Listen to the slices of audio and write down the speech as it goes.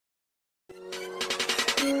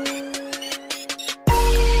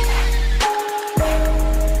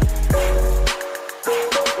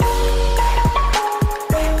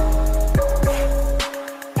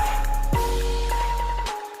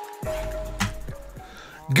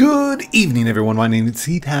Good evening, everyone. My name is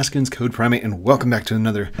Heath, Haskins, Code Primate, and welcome back to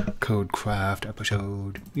another CodeCraft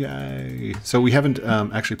episode. Yay! So we haven't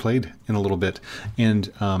actually played in a little bit, and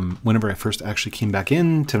whenever I first actually came back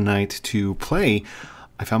in tonight to play,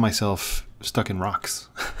 I found myself stuck in rocks,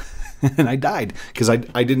 and I died because I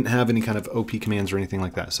didn't have any kind of OP commands or anything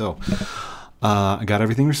like that. So I got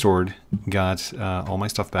everything restored, got all my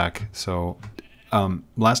stuff back. So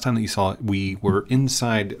last time that you saw it, we were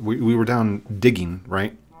inside, we were down digging,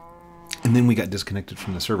 right? And then we got disconnected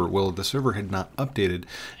from the server. Well, the server had not updated,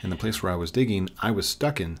 and the place where I was digging, I was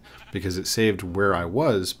stuck in because it saved where I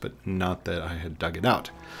was, but not that I had dug it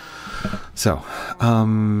out. So,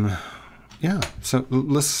 yeah. So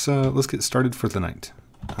let's get started for the night.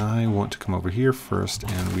 I want to come over here first,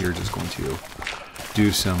 and we are just going to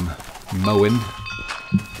do some mowing.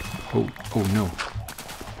 Oh no!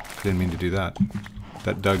 I didn't mean to do that.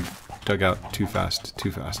 That dug out too fast.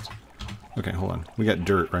 Too fast. Okay, hold on. We got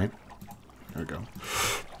dirt, right? There we go.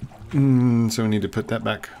 So we need to put that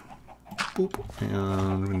back. Boop.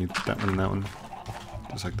 And we need that one and that one.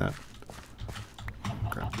 Just like that.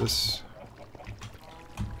 Grab this.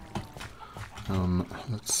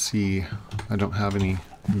 Let's see. I don't have any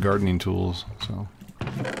gardening tools, so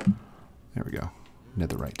there we go.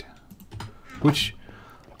 Netherite. Which,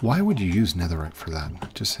 why would you use netherite for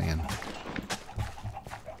that? Just saying.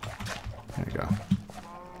 There you go.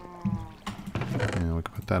 And we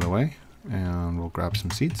can put that away. And we'll grab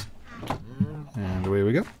some seeds. And away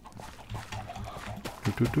we go.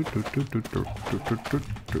 Do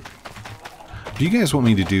you guys want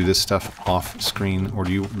me to do this stuff off screen, or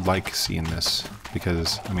do you like seeing this?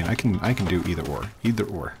 Because I mean, I can do either or. Either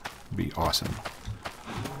or would be awesome.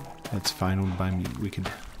 That's fine by me. We could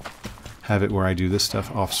have it where I do this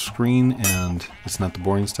stuff off screen and it's not the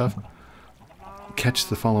boring stuff. Catch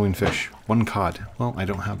the following fish. 1 cod. Well, I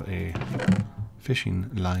don't have a fishing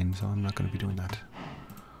line, so I'm not going to be doing that.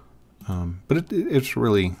 But it's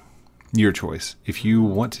really your choice. If you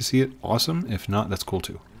want to see it, awesome. If not, that's cool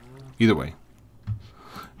too. Either way.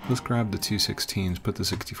 Let's grab the 216s, put the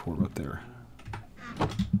 64 up there.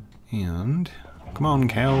 And come on,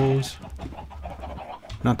 cows.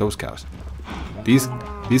 Not those cows. These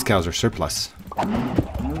cows are surplus.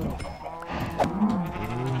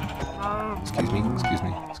 Excuse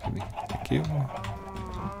me. Thank you.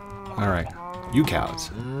 All right. You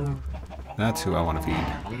cows. That's who I want to feed.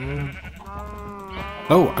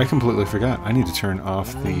 Oh, I completely forgot. I need to turn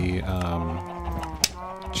off the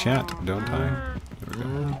chat, don't I? There we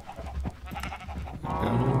go.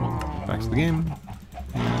 Back to the game.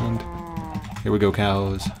 And here we go,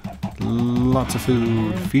 cows. Lots of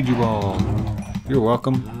food. Feed you all. You're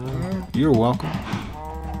welcome. You're welcome.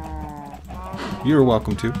 You're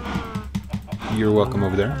welcome too. You're welcome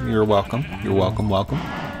over there. You're welcome. You're welcome. Welcome.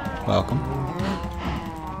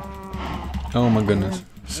 Oh my goodness.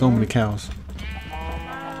 So many cows.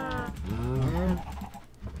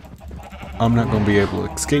 I'm not going to be able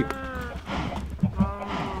to escape.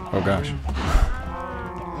 Oh gosh.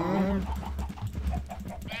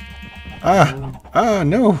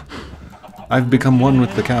 No. I've become one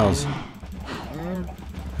with the cows.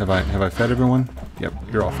 Have I fed everyone? Yep,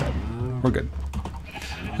 you're all fed. We're good.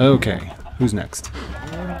 Okay, who's next?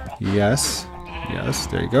 Yes,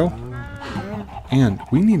 there you go. And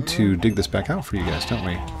we need to dig this back out for you guys, don't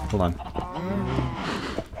we? Hold on.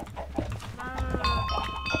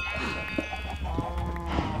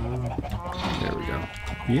 There we go.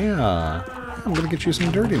 Yeah, I'm gonna get you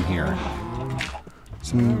some dirt in here.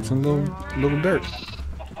 Some little dirt.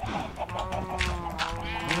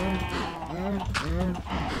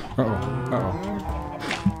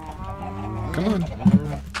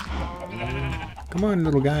 Come on,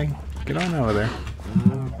 little guy. Get on out of there.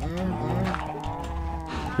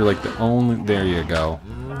 You're like the only... There you go.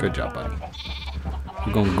 Good job, buddy.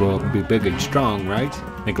 You're gonna grow up and be big and strong, right?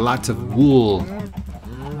 Make lots of wool.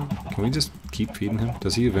 Can we just keep feeding him?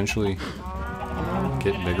 Does he eventually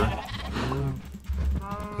get bigger?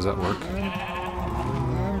 Does that work?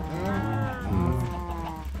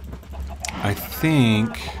 I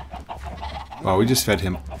think... Wow, we just fed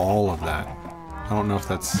him all of that. I don't know if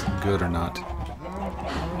that's good or not.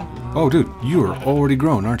 Oh, dude, you are already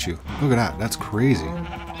grown, aren't you? Look at that. That's crazy.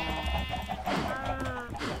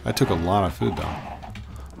 I took a lot of food, though.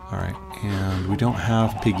 Alright, and we don't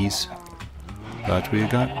have piggies, but we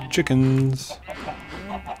got chickens.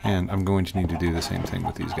 And I'm going to need to do the same thing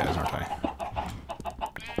with these guys, aren't I?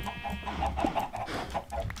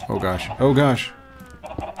 Oh, gosh. Oh, gosh.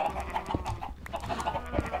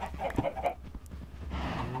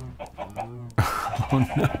 Oh,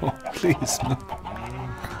 no. Please, no.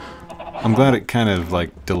 I'm glad it kind of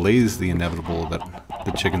like delays the inevitable, but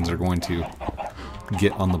the chickens are going to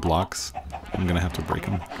get on the blocks, I'm going to have to break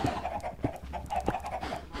them.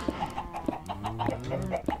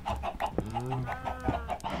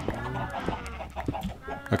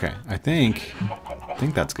 Okay, I think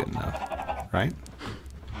that's good enough, right?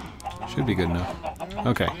 Should be good enough.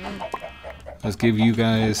 Okay, let's give you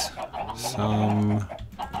guys some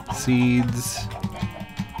seeds.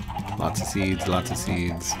 Lots of seeds, lots of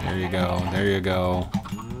seeds. There you go, there you go.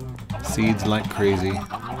 Seeds like crazy.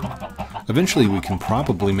 Eventually we can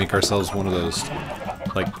probably make ourselves one of those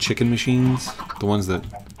like chicken machines. The ones that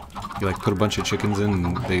you like put a bunch of chickens in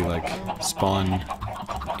and they like spawn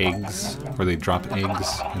eggs, or they drop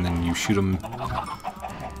eggs, and then you shoot them,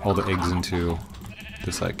 all the eggs, into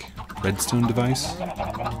this like redstone device.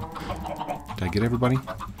 Did I get everybody?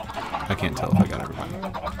 I can't tell if I got everybody.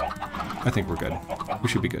 I think we're good. We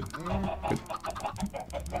should be good. Good.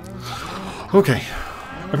 Okay.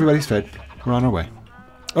 Everybody's fed. We're on our way.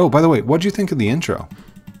 Oh, by the way, what'd you think of the intro?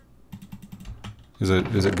 Is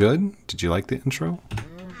it good? Did you like the intro?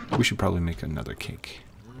 We should probably make another cake.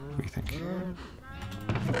 What do you think?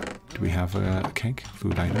 Do we have a cake?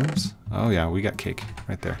 Food items? Oh yeah, we got cake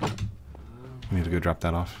right there. We need to go drop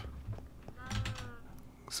that off.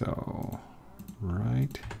 So,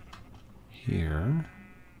 right here.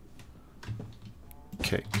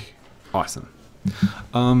 Cake. Awesome.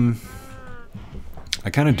 I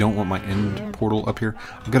kind of don't want my end portal up here.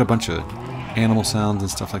 I've got a bunch of animal sounds and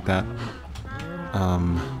stuff like that.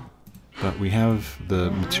 But we have the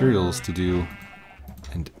materials to do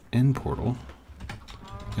an end portal.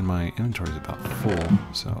 And my inventory is about full,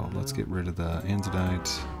 so let's get rid of the anzidite,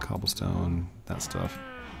 cobblestone, that stuff.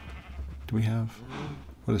 Do we have...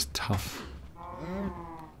 what is tough?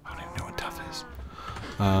 I don't even know what tough is.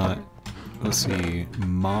 Let's see,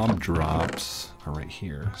 mob drops are right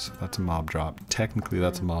here, so that's a mob drop. Technically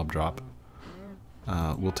that's a mob drop.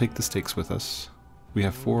 We'll take the steaks with us. We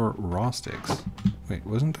have 4 raw steaks. Wait,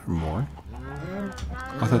 wasn't there more?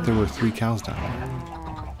 I thought there were 3 cows down there.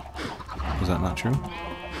 Was that not true?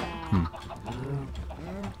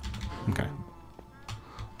 Okay.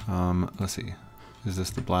 Let's see. Is this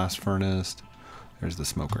the blast furnace? There's the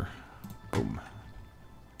smoker. Boom.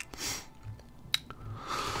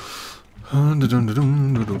 And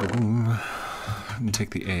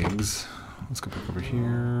take the eggs. Let's go back over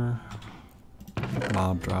here.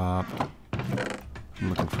 Mob drop. I'm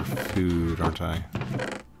looking for food, aren't I?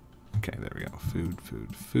 Okay, there we go. Food,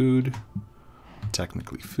 food, food.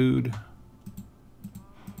 Technically food.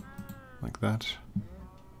 Like that.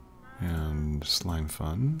 And slime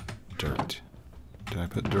fun. Dirt. Did I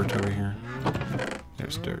put dirt over here?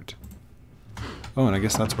 There's dirt. Oh, and I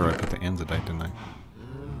guess that's where I put the anzidite, didn't I?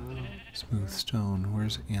 Smooth stone.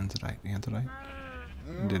 Where's anzidite? Anzidite?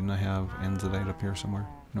 Didn't I have anzidite up here somewhere?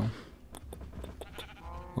 No?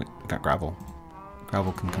 Wait, I got gravel.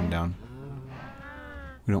 Gravel can come down.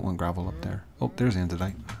 We don't want gravel up there. Oh, there's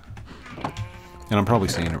anzidite. And I'm probably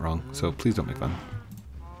saying it wrong, so please don't make fun.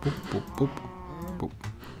 Boop, boop, boop, boop.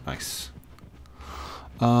 Nice.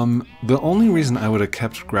 The only reason I would have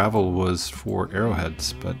kept gravel was for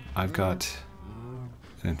arrowheads, but I've got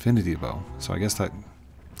an infinity bow, so I guess that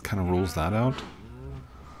kind of rules that out.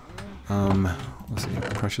 Let's see,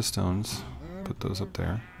 precious stones, put those up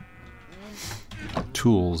there.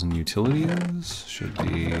 Tools and utilities should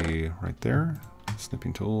be right there.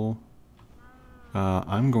 Snipping tool.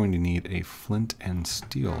 I'm going to need a flint and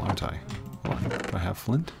steel, aren't I? Hold on, do I have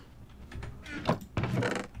flint? I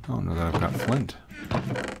don't know that I've got flint.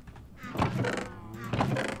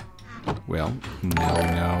 Well, now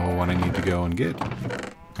I know what I need to go and get.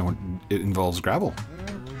 It involves gravel.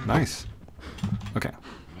 Nice. Okay.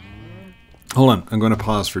 Hold on, I'm going to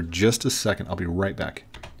pause for just a second. I'll be right back.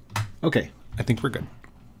 Okay, I think we're good.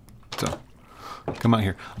 So, come out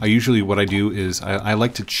here. What I do is I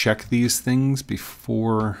like to check these things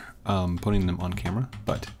before putting them on camera,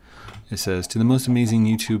 but it says, to the most amazing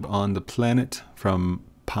YouTube on the planet, from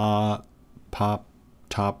Patapo?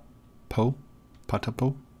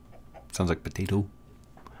 Sounds like potato.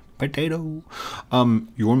 Potato.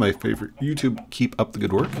 You're one of my favorite YouTube. Keep up the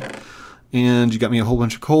good work. And you got me a whole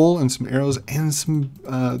bunch of coal and some arrows and some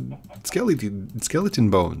skeleton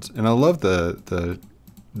bones. And I love the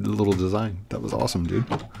little design. That was awesome, dude.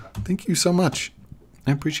 Thank you so much.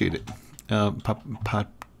 I appreciate it. Patapo.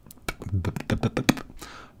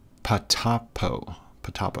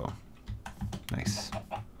 Nice.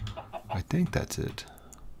 I think that's it.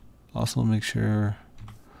 Also make sure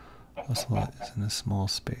Ocelot is in a small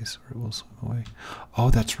space where it will swim away. Oh,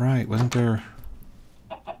 that's right. Wasn't there...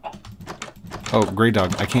 Oh, Grey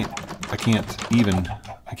Dog. I can't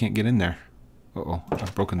get in there. Uh-oh,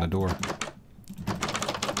 I've broken the door.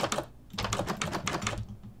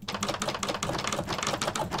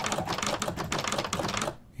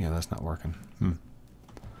 Yeah, that's not working.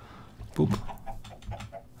 Boop.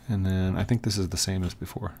 And then I think this is the same as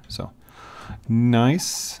before. So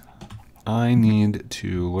nice. I need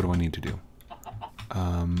to, what do I need to do?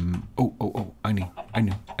 I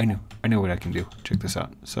know what I can do. Check this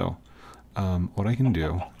out. So what I can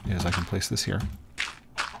do is I can place this here.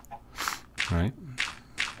 Right.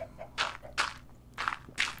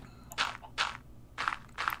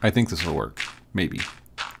 I think this will work. Maybe.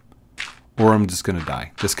 Or I'm just going to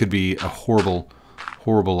die. This could be a horrible,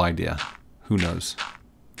 horrible idea. Who knows?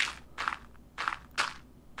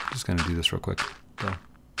 Just going to do this real quick. Go.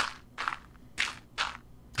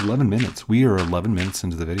 11 minutes. We are 11 minutes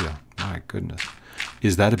into the video. My goodness.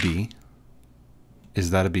 Is that a bee? Is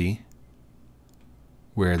that a bee?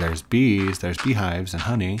 Where there's bees, there's beehives and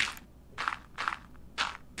honey.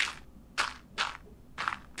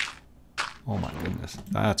 Oh my goodness.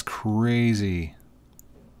 That's crazy.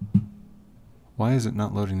 Why is it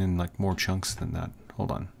not loading in like more chunks than that? Hold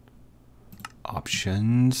on.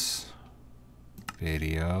 Options.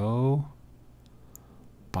 Video.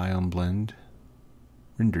 Biome blend.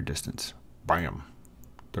 Render distance. Bam.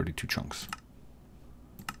 32 chunks.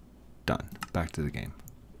 Done. Back to the game.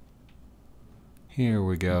 Here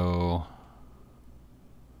we go.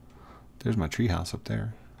 There's my treehouse up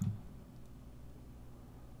there.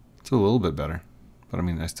 It's a little bit better. But I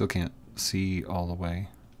mean, I still can't see all the way.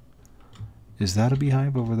 Is that a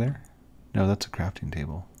beehive over there? No, that's a crafting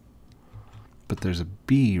table. But there's a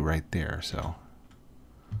bee right there, so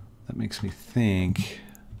that makes me think.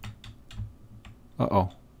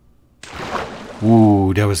 Uh-oh.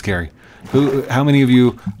 Ooh, that was scary. How many of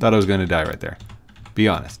you thought I was going to die right there? Be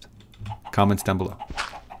honest. Comments down below.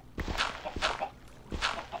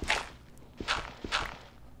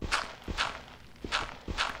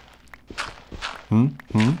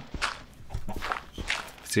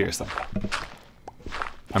 Seriously.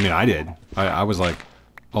 I mean, I did. I was like,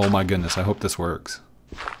 oh my goodness, I hope this works.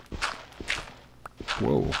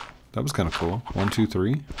 Whoa, that was kind of cool. 1, 2,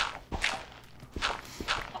 3.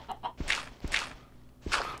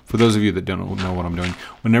 For those of you that don't know what I'm doing,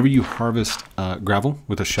 whenever you harvest gravel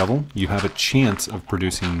with a shovel, you have a chance of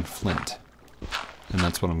producing flint. And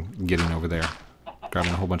that's what I'm getting over there.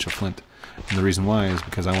 Grabbing a whole bunch of flint. And the reason why is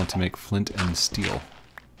because I want to make flint and steel.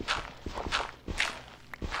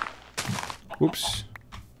 Whoops.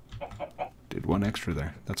 Did one extra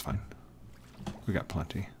there. That's fine. We got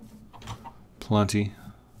plenty. Plenty.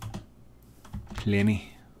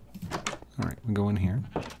 Plenty. Alright, we go in here.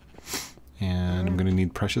 And I'm going to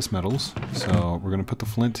need precious metals. So we're going to put the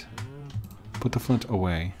flint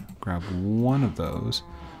away. Grab one of those.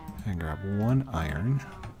 And grab one iron.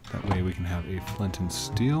 That way we can have a flint and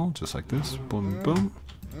steel. Just like this. Boom, boom.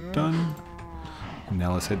 Done. And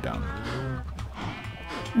now let's head down.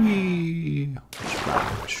 Whee!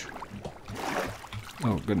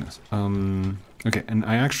 Oh, goodness. Okay, and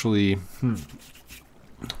I actually...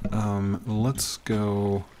 let's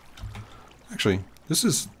go... Actually, this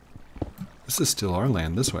is still our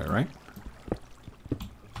land this way, right?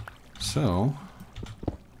 So...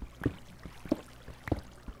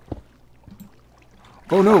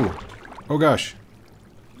 Oh no! Oh gosh.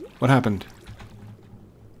 What happened?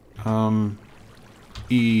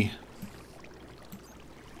 E...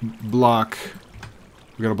 Block.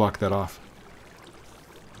 We gotta block that off.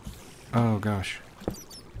 Oh gosh.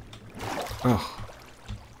 Oh.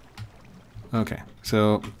 Okay,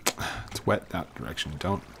 so it's wet that direction.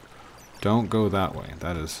 Don't go that way.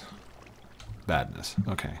 That is badness.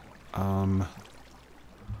 Okay.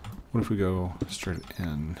 What if we go straight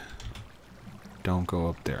in? Don't go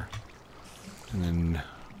up there. And then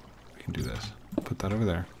we can do this. Put that over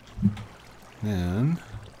there. Then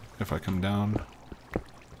if I come down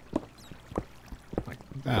like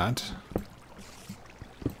that,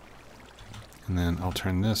 and then I'll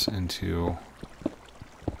turn this into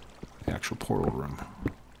the actual portal room.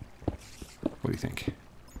 What do you think?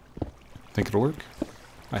 Think it'll work?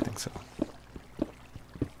 I think so.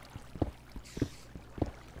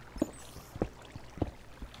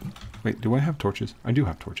 Wait, do I have torches? I do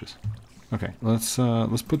have torches. Okay, let's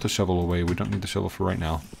put the shovel away. We don't need the shovel for right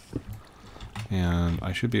now. And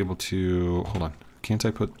I should be able to... Hold on. Can't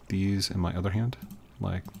I put these in my other hand?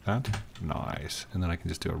 Like that? Nice. And then I can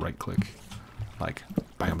just do a right click. Like,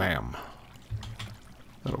 bam, bam.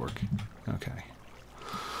 That'll work. Okay.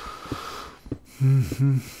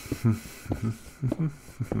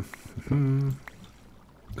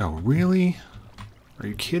 Oh, really? Are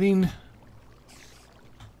you kidding?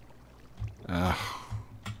 Ugh.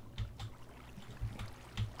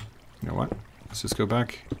 You know what? Let's just go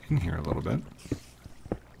back in here a little bit.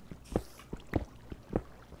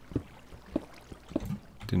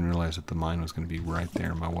 Didn't realize that the mine was going to be right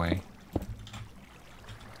there in my way.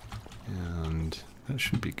 And that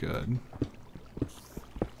should be good.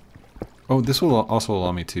 Oh, this will also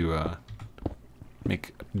allow me to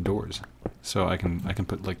make doors. So I can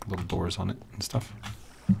put like little doors on it and stuff.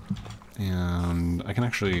 And I can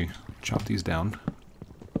actually chop these down.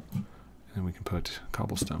 And we can put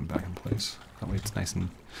cobblestone back in place. That way it's nice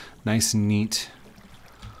and neat.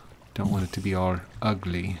 Don't want it to be all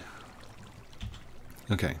ugly.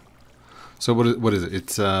 Okay. So what is it?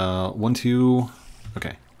 It's 1, 2.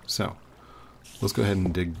 Okay. So let's go ahead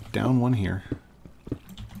and dig down one here.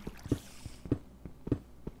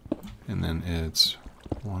 And then it's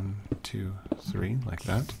 1, 2, 3 like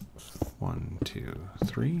that. 1, 2,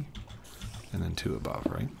 3. And then 2 above,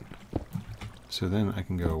 right? So then I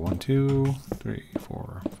can go 1, 2, 3,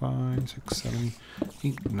 4, 5, 6, 7,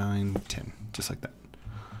 8, 9, 10. Just like that.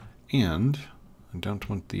 And I don't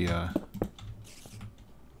want the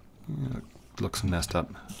it looks messed up.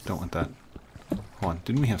 Don't want that. Hold on,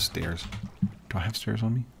 didn't we have stairs? Do I have stairs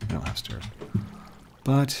on me? I don't have stairs.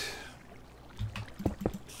 But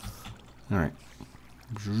alright.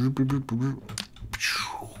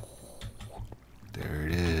 There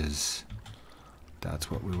it is. That's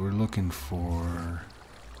what we were looking for.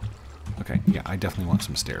 Okay, yeah, I definitely want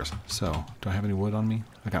some stairs. So, do I have any wood on me?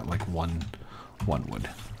 I got like one wood.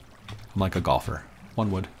 I'm like a golfer.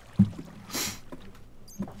 1 wood.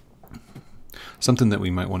 Something that we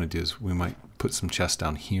might want to do is we might put some chests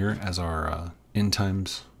down here as our end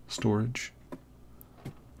times storage.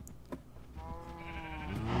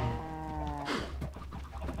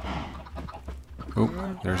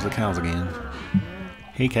 Oh, there's the cows again.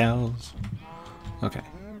 Hey, cows. Okay,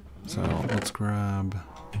 so let's grab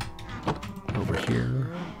over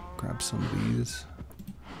here, grab some of these.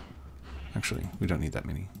 Actually, we don't need that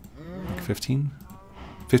many. Like 15?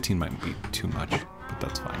 15 might be too much, but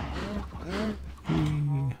that's fine.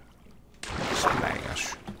 Whee.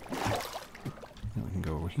 Splash. Then we can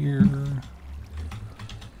go over here. And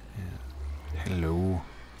hello.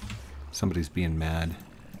 Somebody's being mad.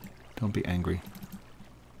 Don't be angry.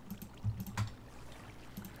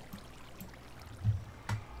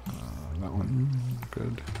 That one,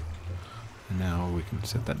 good. And now we can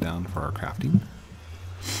set that down for our crafting.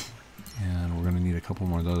 And we're going to need a couple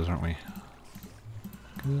more of those, aren't we?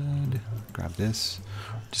 Good. Grab this.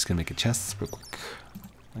 Just going to make a chest real quick.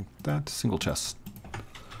 Like that. Single chest.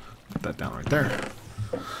 Put that down right there.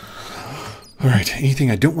 Alright,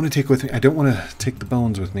 anything I don't want to take with me. I don't want to take the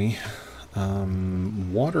bones with me.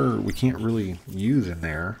 Water we can't really use in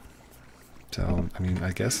there. So, I mean,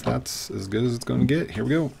 I guess that's as good as it's going to get. Here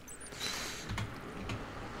we go.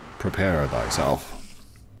 Prepare thyself.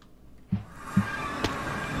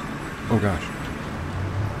 Oh gosh.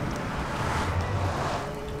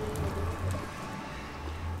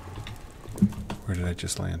 Where did I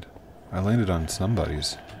just land? I landed on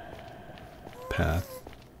somebody's path.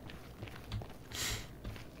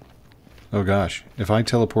 Oh gosh. If I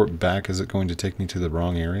teleport back, is it going to take me to the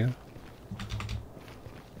wrong area?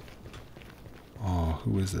 Oh,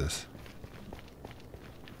 who is this?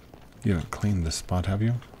 You haven't cleaned this spot, have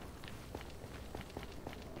you?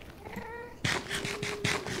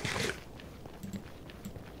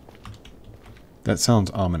 That sounds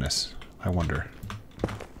ominous. I wonder.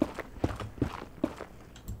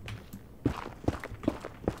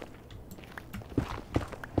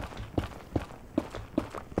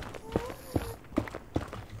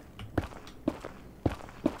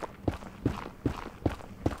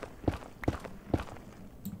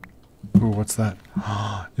 Ooh, what's that?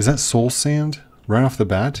 Is that soul sand? Right off the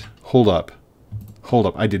bat? Hold up. Hold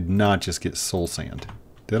up. I did not just get soul sand.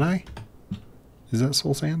 Did I? Is that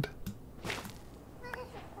soul sand?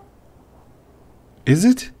 Is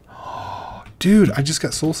it? Oh, dude, I just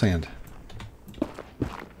got soul sand.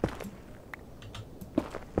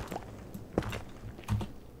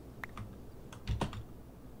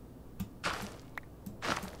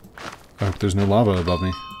 I hope there's no lava above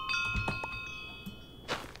me.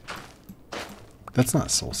 That's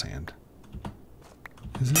not soul sand.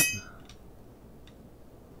 Is it?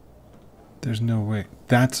 There's no way.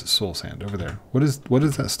 That's soul sand over there. What is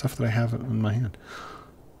that stuff that I have in my hand?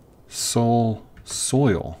 Soil.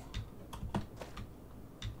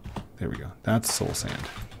 There we go. That's soul sand.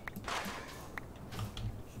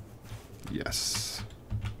 Yes.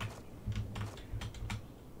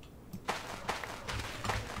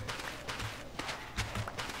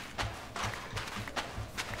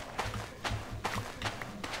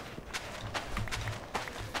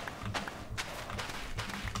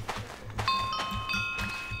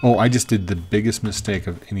 Oh, I just did the biggest mistake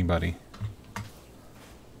of anybody.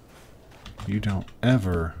 you don't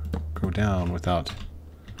ever go down without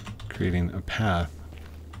creating a path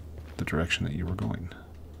the direction that you were going.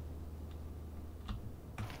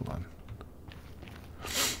 Hold on.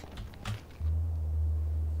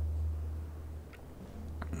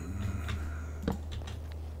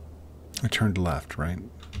 I turned left, right?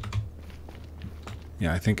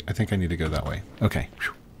 Yeah, I think I need to go that way. Okay.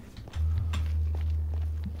 Whew.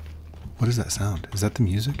 What is that sound? Is that the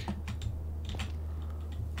music?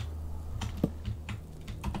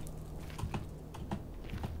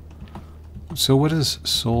 So what does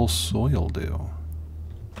soul soil do?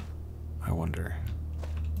 I wonder.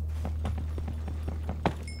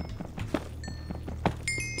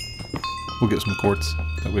 We'll get some quartz.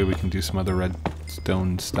 That way we can do some other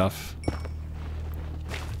redstone stuff.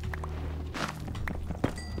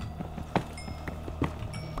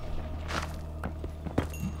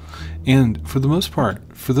 And for the most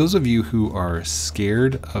part, for those of you who are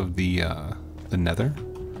scared of the Nether,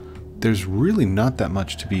 there's really not that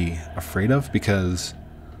much to be afraid of, because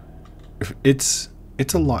it's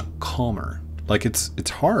a lot calmer. Like it's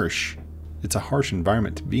harsh. It's a harsh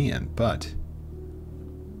environment to be in, but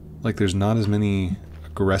like there's not as many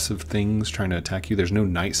aggressive things trying to attack you. There's no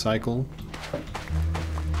night cycle.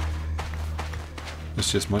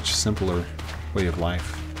 It's just much simpler way of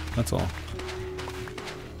life. That's all.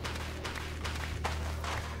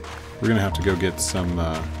 We're gonna have to go get some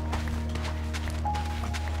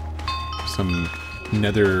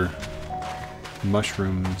nether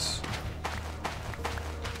mushrooms.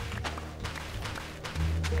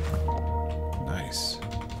 Nice.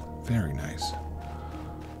 Very nice.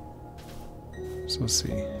 So let's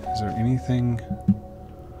see. Is there anything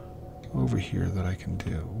over here that I can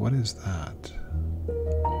do? What is that?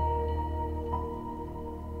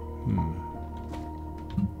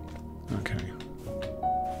 Okay.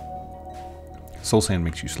 Soul sand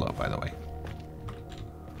makes you slow, by the way.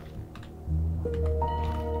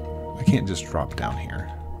 I can't just drop down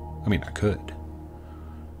here. I mean, I could.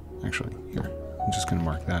 Actually, here. I'm just going to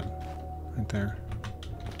mark that right there.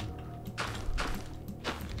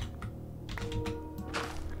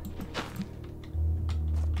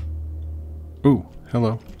 Ooh,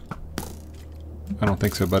 hello. I don't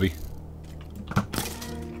think so, buddy.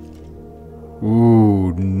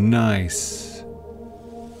 Ooh, nice.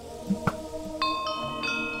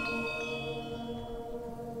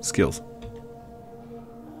 Skills.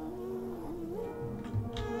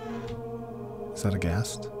 Is that a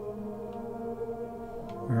ghast?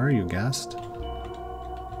 Where are you, ghast?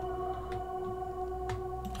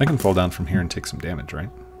 I can fall down from here and take some damage, right?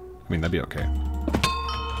 I mean, that'd be okay.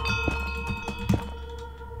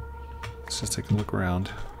 Let's just take a look around.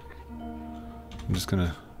 I'm just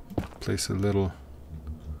gonna place a little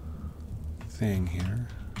thing here.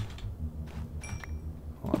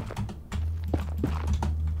 Hold on.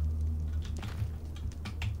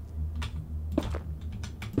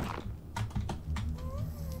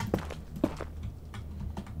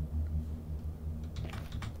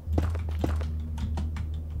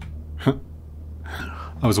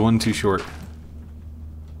 I was one too short.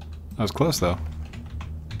 I was close though.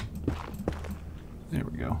 There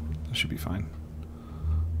we go. That should be fine.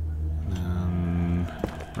 And then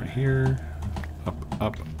right here, up,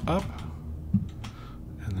 up, up.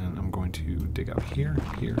 And then I'm going to dig up here,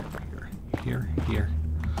 here, here, here, here.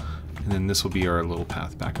 And then this will be our little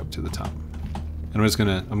path back up to the top. And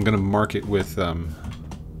I'm gonna mark it with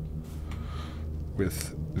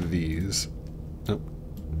these. Oh,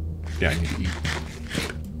 yeah, I need to eat.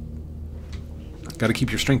 Gotta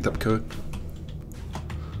keep your strength up, Code.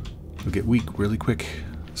 You'll get weak really quick,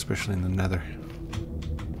 especially in the Nether.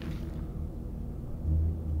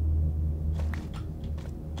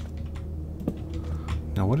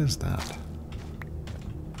 Now what is that?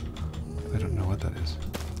 I don't know what that is.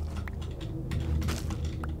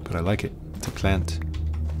 But I like it. It's a plant.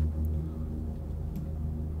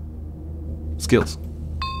 Skills.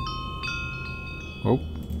 Oh,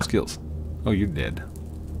 skills. Oh, you're dead.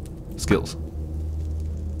 Skills.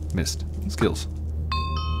 Missed. Skills.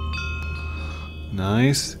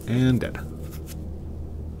 Nice. And dead.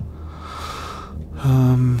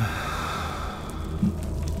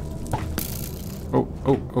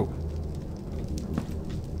 Oh.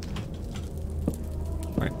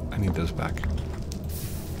 Right, I need those back.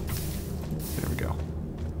 There we go.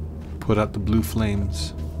 Put out the blue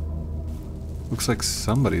flames. Looks like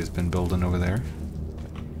somebody's been building over there.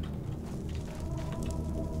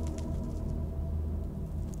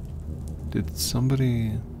 Did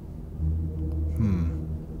somebody...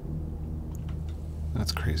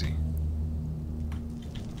 That's crazy.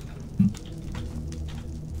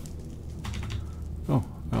 Oh,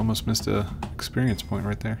 I almost missed a experience point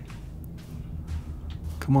right there.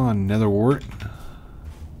 Come on, Nether wart.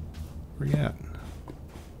 Where you at?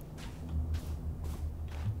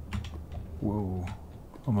 Whoa.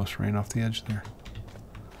 Almost ran off the edge there.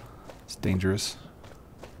 It's dangerous.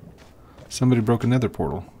 Somebody broke a nether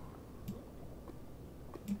portal.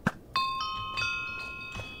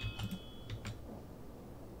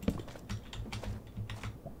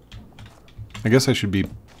 I guess I should be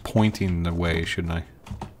pointing the way, shouldn't I?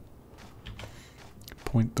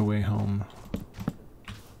 Point the way home.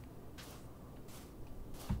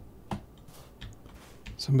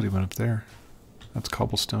 Somebody went up there. That's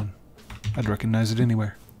cobblestone. I'd recognize it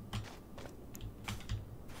anywhere.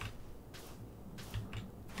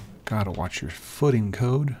 Gotta watch your footing,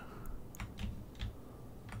 Code.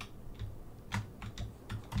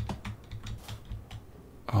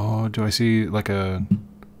 Oh, do I see like a...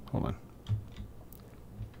 Hold on.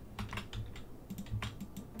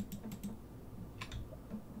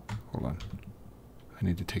 Hold on. I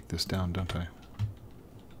need to take this down, don't I?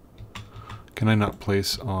 Can I not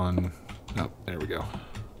place on... Oh, there we go.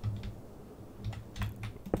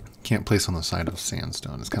 Can't place on the side of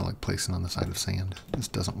sandstone. It's kind of like placing on the side of sand. This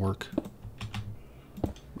doesn't work.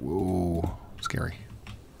 Whoa, scary.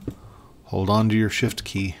 Hold on to your shift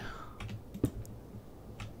key.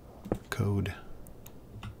 Code.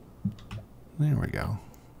 There we go.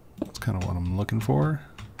 That's kind of what I'm looking for.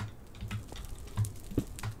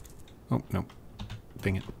 Oh, nope.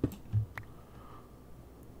 Dang it.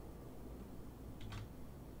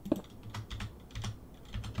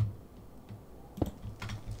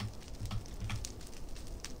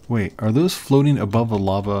 Wait, are those floating above the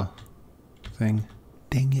lava thing?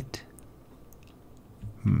 Dang it.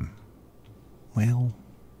 Well.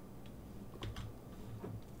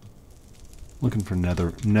 Looking for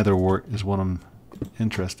nether wart is what I'm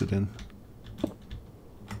interested in.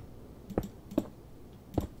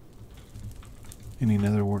 Any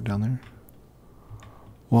nether wart down there?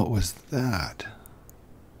 What was that?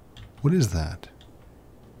 What is that?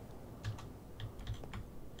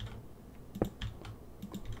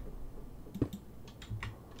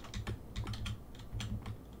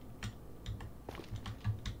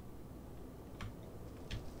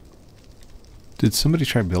 Did somebody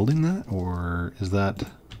try building that, or is that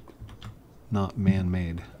not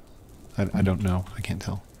man-made? I don't know. I can't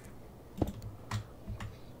tell.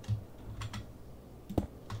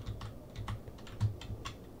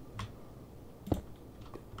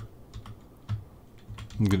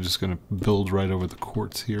 I'm just going to build right over the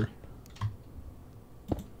quartz here.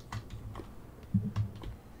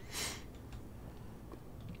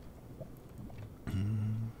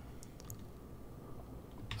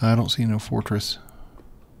 I don't see no fortress.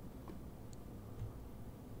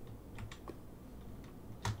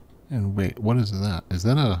 And wait, what is that? Is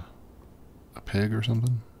that a pig or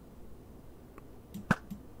something?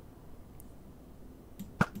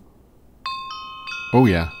 Oh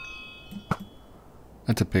yeah.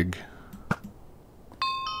 That's a pig.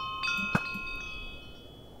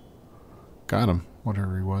 Got him,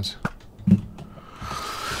 whatever he was.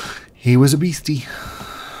 He was a beastie.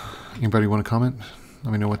 Anybody want to comment?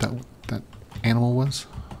 Let me know what that animal was.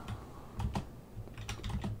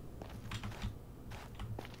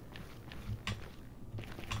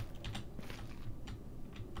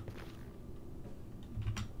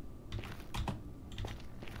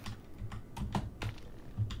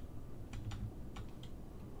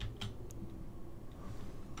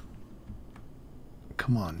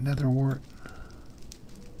 Come on, nether wart.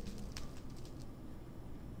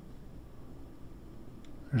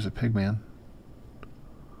 There's a pig man.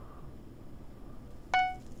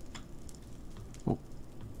 Oh.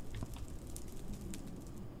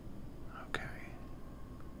 Okay.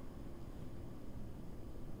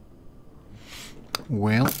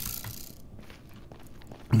 Well,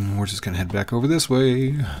 we're just gonna head back over this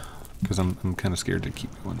way because I'm kind of scared to keep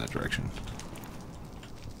going that direction.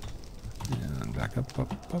 And back up,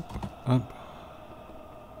 up, up, up.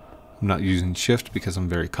 I'm not using shift because I'm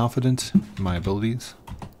very confident in my abilities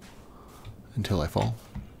until I fall.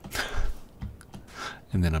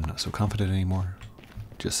 And then I'm not so confident anymore.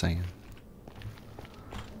 Just saying.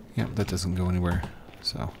 Yep, that doesn't go anywhere.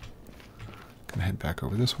 So, gonna head back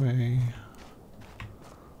over this way.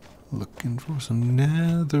 Looking for some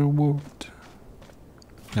nether wart.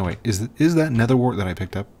 No, wait, is that nether wart that I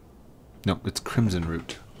picked up? No, it's crimson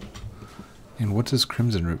root. And what does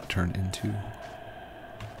crimson root turn into?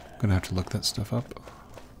 I'm gonna have to look that stuff up.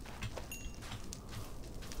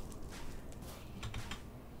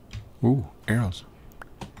 Ooh, arrows.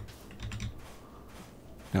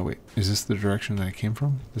 Now wait, is this the direction that I came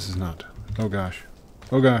from? This is not. Oh gosh.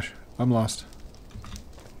 Oh gosh, I'm lost.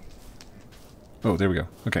 Oh, there we go.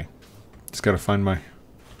 Okay. Just gotta find my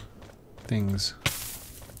things.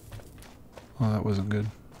 Oh, that wasn't good.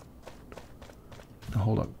 Now,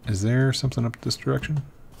 hold up. Is there something up this direction?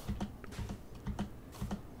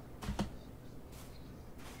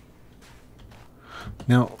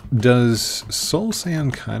 Now, does soul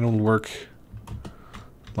sand kind of work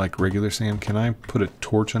like regular sand? Can I put a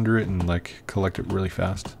torch under it and like collect it really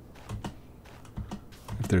fast?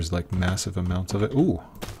 If there's like massive amounts of it. Ooh,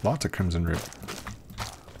 lots of crimson root.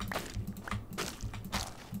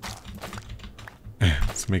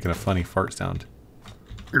 It's making a funny fart sound.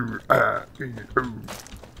 Now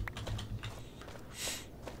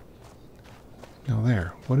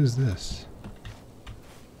there, what is this?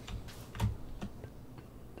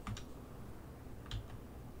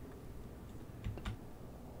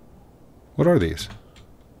 What are these?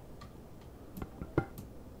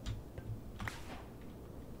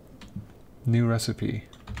 New recipe.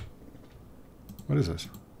 What is this?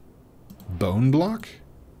 Bone block?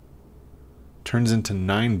 Turns into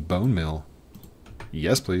 9 bone meal.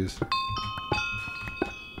 Yes, please.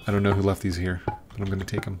 I don't know who left these here, but I'm going to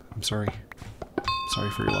take them. I'm sorry. Sorry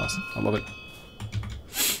for your loss. I love it.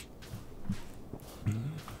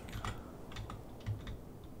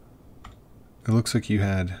 It looks like you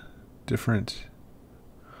had different...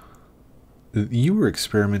 You were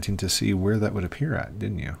experimenting to see where that would appear at,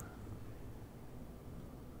 didn't you?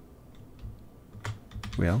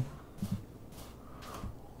 Well,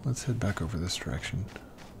 let's head back over this direction.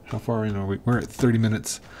 How far in are we? We're at 30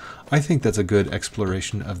 minutes. I think that's a good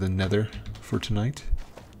exploration of the Nether for tonight.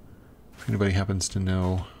 If anybody happens to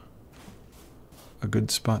know a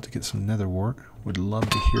good spot to get some Nether wart, would love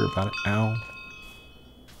to hear about it. Ow.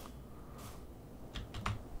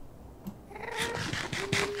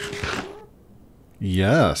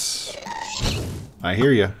 Yes. I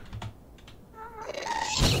hear you.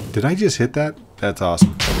 Did I just hit that? That's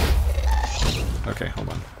awesome. Okay, hold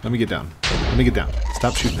on. Let me get down. Let me get down.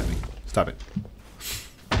 Stop shooting at me. Stop it.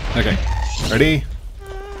 Okay. Ready?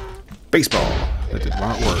 Baseball. That did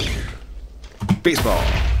not work. Baseball.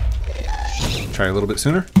 Try a little bit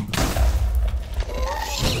sooner.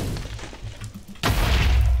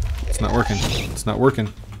 It's not working. It's not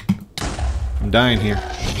working. I'm dying here.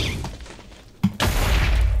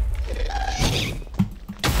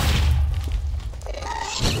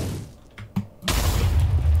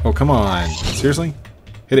 Oh, come on. Seriously?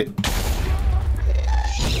 Hit it.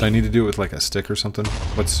 Do I need to do it with like a stick or something?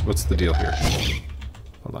 What's the deal here?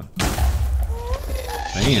 Hold on.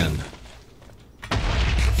 Man.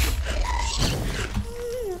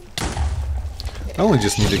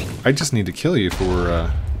 I just need to kill you for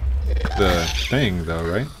the thing though,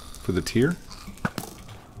 right? For the tier?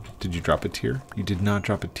 Did you drop a tier? You did not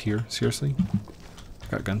drop a tier? Seriously?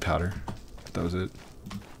 Got gunpowder. That was it.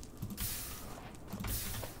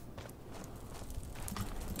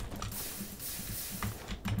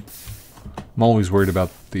 I'm always worried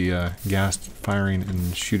about the gas firing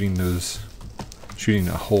and shooting a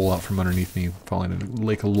hole out from underneath me, falling in a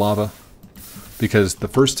lake of lava. Because the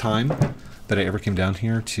first time that I ever came down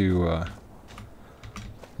here to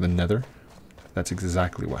the Nether, that's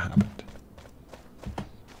exactly what happened.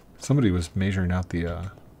 Somebody was measuring out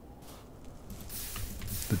the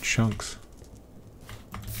chunks.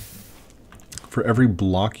 For every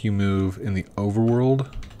block you move in the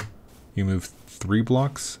overworld, you move 3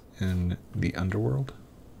 blocks in the underworld.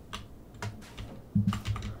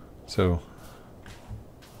 So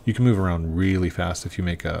you can move around really fast if you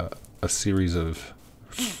make a series of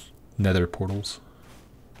Nether portals.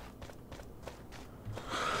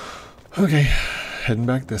 Okay, heading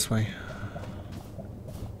back this way.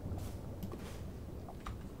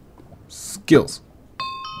 Skills.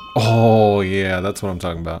 Oh yeah, that's what I'm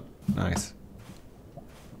talking about. Nice.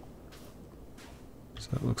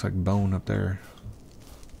 So it looks like bone up there.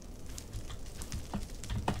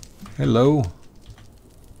 Hello.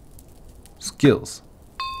 Skills.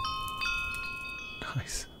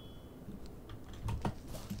 Nice.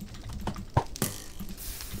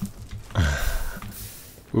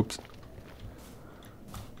 Oops.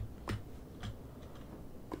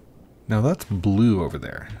 Now that's blue over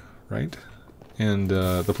there, right? And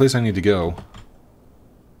the place I need to go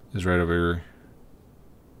is right over here.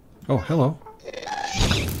 Oh, hello.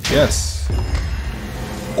 Yes.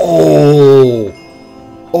 Oh!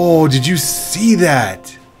 Oh, did you see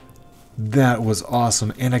that? That was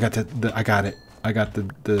awesome. And I got I got it. I got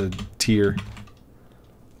the tier.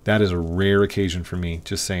 That is a rare occasion for me,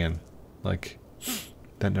 just saying. Like,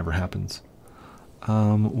 that never happens.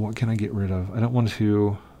 What can I get rid of? I don't want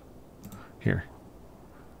to... Here.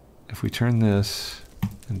 If we turn this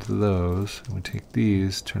into those. And we take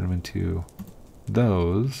these, turn them into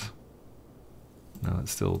those. No,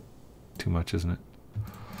 that's still too much, isn't it?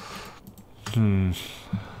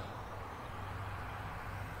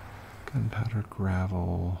 Gunpowder,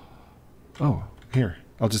 gravel. Oh, here.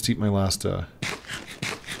 I'll just eat my last, there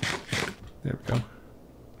we go.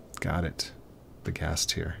 Got it. The gas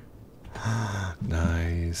tier.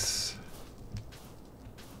 Nice.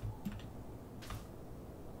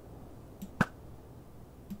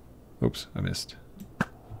 Oops, I missed.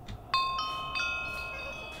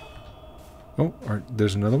 Oh,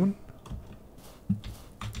 there's another one?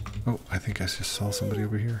 Oh, I think I just saw somebody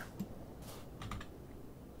over here.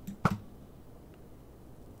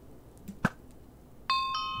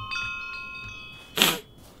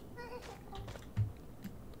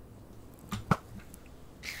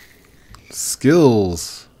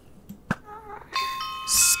 Skills.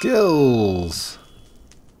 Skills.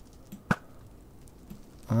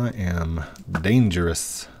 I am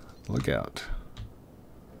dangerous. Look out.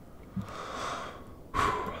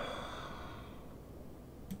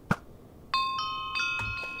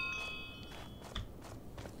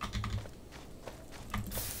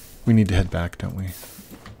 We need to head back, don't we?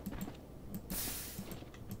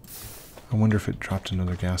 I wonder if it dropped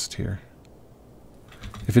another gas tier.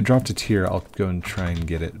 If it dropped a tier, I'll go and try and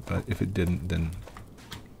get it, but if it didn't, then...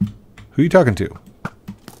 Who are you talking to?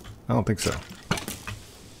 I don't think so.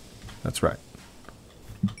 That's right.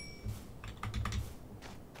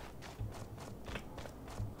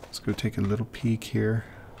 Let's go take a little peek here.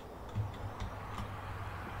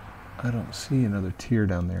 I don't see another tier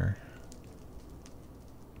down there.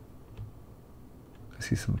 I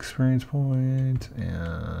see some experience points,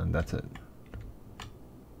 and that's it.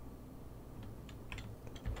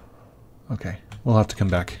 Okay, we'll have to come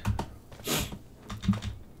back.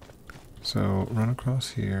 So, run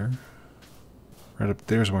across here. Right up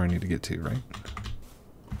there's where I need to get to, right?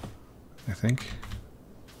 I think.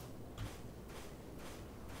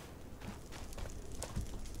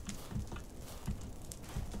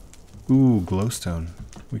 Ooh, glowstone.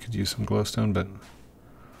 We could use some glowstone, but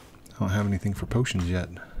I don't have anything for potions yet.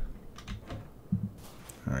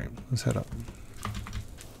 Alright, let's head up.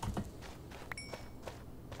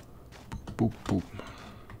 Boop, boop.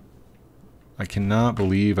 I cannot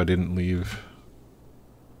believe I didn't leave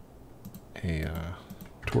a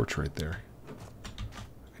torch right there.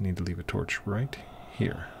 I need to leave a torch right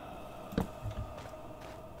here.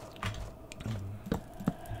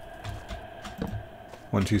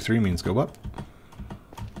 One, two, three means go up.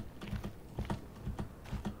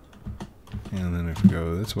 And then if we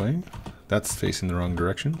go this way, that's facing the wrong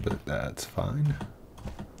direction, but that's fine.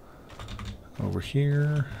 Over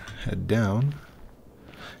here, head down.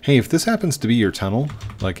 Hey, if this happens to be your tunnel,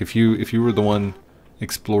 like if you were the one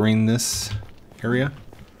exploring this area,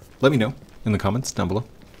 let me know in the comments down below.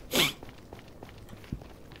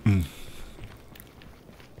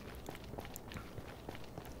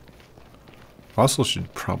 Also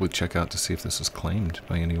should probably check out to see if this is claimed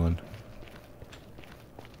by anyone.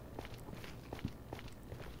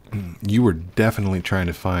 You were definitely trying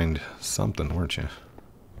to find something, weren't you?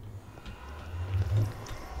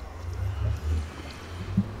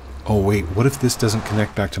 Oh wait, what if this doesn't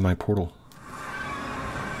connect back to my portal?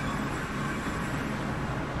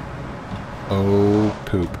 Oh,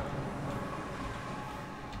 poop.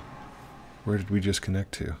 Where did we just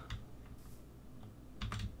connect to?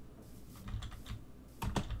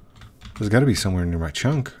 There's got to be somewhere near my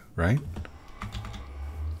chunk, right?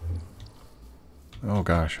 Oh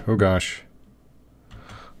gosh, oh gosh.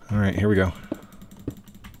 Alright, here we go.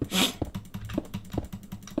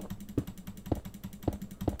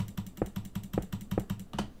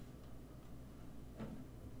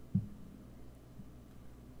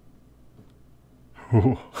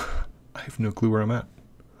 Oh, I have no clue where I'm at.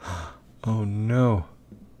 Oh no.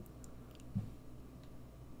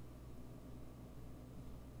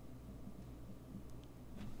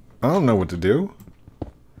 I don't know what to do.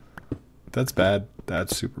 That's bad.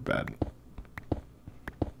 That's super bad.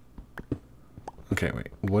 Okay, wait.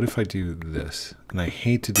 What if I do this? And I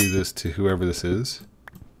hate to do this to whoever this is.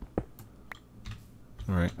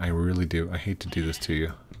 Alright, I really do. I hate to do this to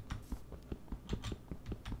you.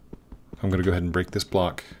 I'm going to go ahead and break this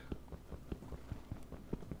block.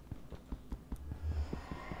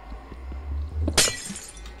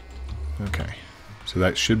 Okay. So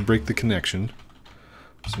that should break the connection.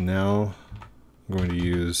 So now I'm going to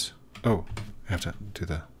use... Oh, I have to do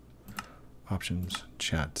the options,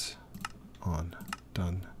 chat, on,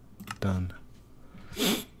 done, done.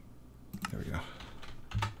 There we go.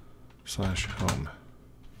 /home.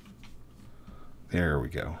 There we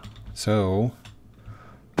go. So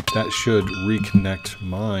that should reconnect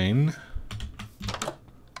mine.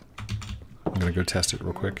 I'm going to go test it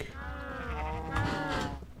real quick.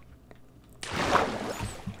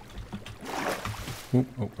 Oh,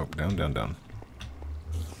 oh, oh, down, down, down.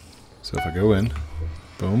 So if I go in,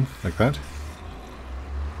 boom, like that.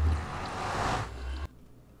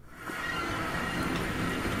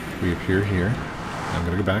 We appear here. I'm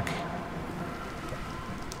going to go back.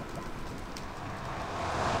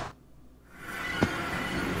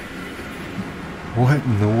 What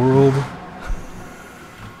in the world?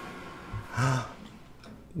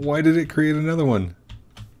 Why did it create another one?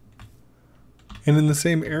 And in the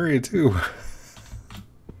same area too.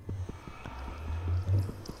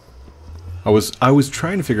 I was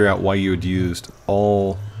trying to figure out why you had used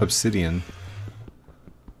all obsidian.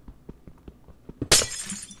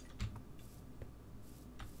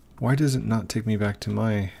 Why does it not take me back to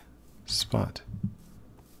my spot?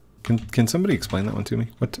 Can somebody explain that one to me?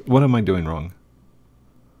 What am I doing wrong?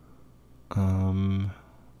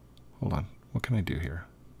 Hold on. What can I do here?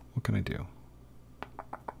 What can I do?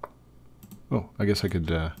 Oh, I guess I could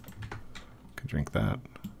drink that.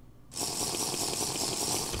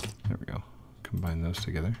 There we go. Combine those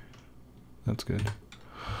together. That's good.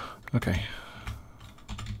 Okay.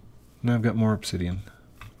 Now I've got more obsidian.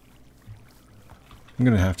 I'm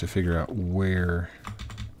going to have to figure out where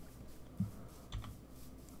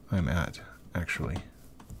I'm at, actually.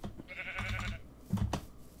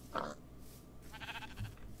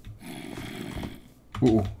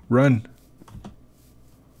 Ooh, run!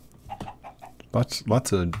 Lots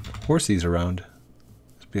of horsies around.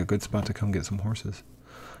 This would be a good spot to come get some horses.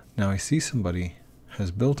 Now I see somebody has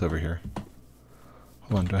built over here.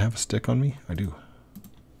 Hold on, do I have a stick on me? I do.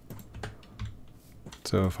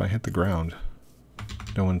 So if I hit the ground,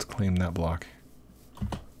 no one's claimed that block.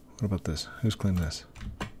 What about this? Who's claimed this?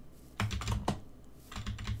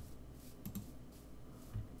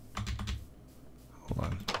 Hold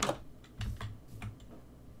on.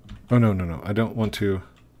 Oh, no, no, no. I don't want to...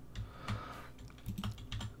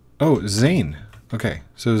 Oh, Zane. Okay,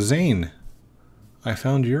 so Zane, I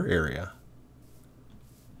found your area.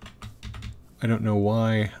 I don't know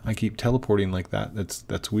why I keep teleporting like that.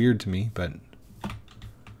 That's weird to me, but...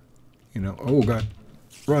 You know... Oh, God.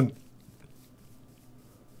 Run.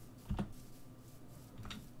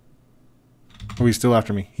 Oh, he's still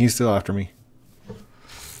after me. He's still after me.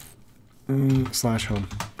 Slash home.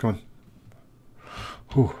 Come on.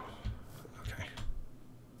 Whew.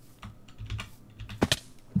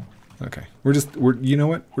 Okay, we're you know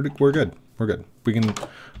what? We're good. We're good. We can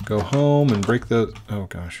go home and break the, oh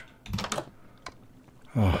gosh.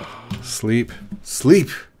 Oh, sleep. Sleep!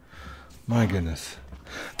 My goodness.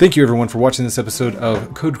 Thank you everyone for watching this episode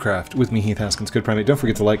of CodeCraft with me, Heath Haskins, CodePrime. Don't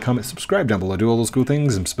forget to like, comment, subscribe down below. Do all those cool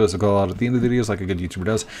things I'm supposed to call out at the end of the videos like a good YouTuber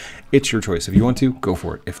does. It's your choice. If you want to, go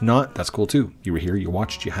for it. If not, that's cool too. You were here, you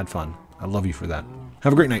watched, you had fun. I love you for that.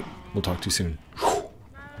 Have a great night. We'll talk to you soon.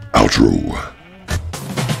 Outro.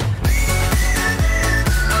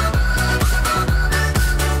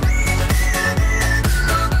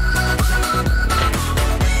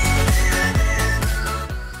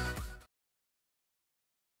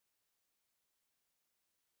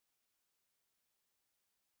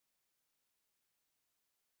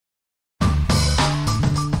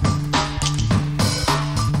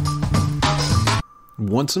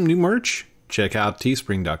 Want some new merch? Check out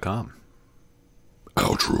teespring.com.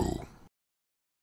 Outro.